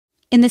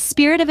In the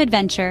spirit of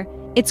adventure,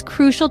 it's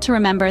crucial to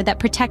remember that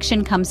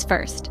protection comes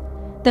first.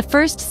 The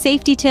first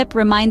safety tip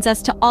reminds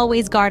us to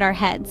always guard our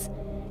heads.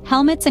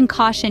 Helmets and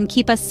caution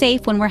keep us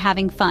safe when we're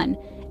having fun,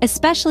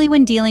 especially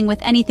when dealing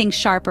with anything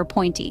sharp or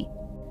pointy.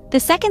 The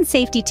second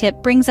safety tip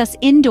brings us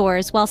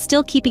indoors while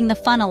still keeping the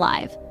fun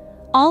alive.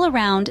 All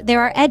around,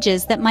 there are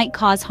edges that might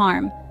cause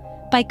harm.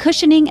 By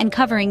cushioning and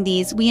covering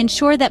these, we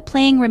ensure that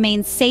playing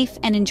remains safe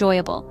and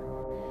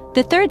enjoyable.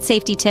 The third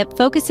safety tip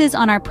focuses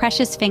on our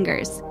precious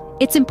fingers.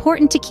 It's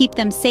important to keep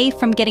them safe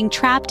from getting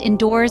trapped in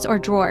doors or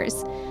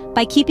drawers.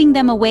 By keeping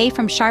them away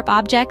from sharp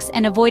objects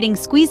and avoiding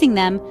squeezing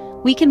them,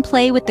 we can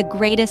play with the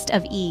greatest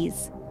of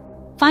ease.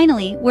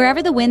 Finally,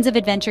 wherever the winds of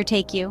adventure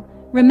take you,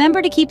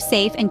 remember to keep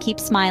safe and keep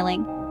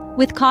smiling.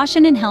 With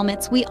caution and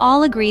helmets, we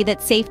all agree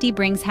that safety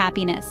brings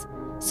happiness.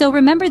 So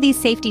remember these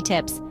safety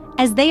tips,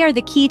 as they are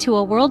the key to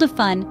a world of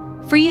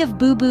fun, free of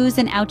boo-boos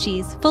and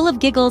ouchies, full of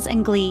giggles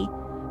and glee.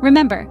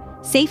 Remember,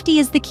 safety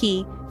is the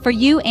key, for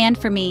you and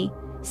for me.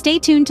 Stay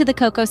tuned to the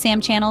Coco-Sam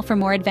channel for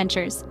more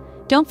adventures.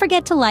 Don't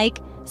forget to like,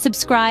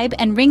 subscribe,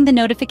 and ring the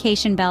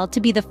notification bell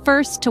to be the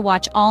first to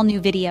watch all new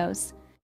videos.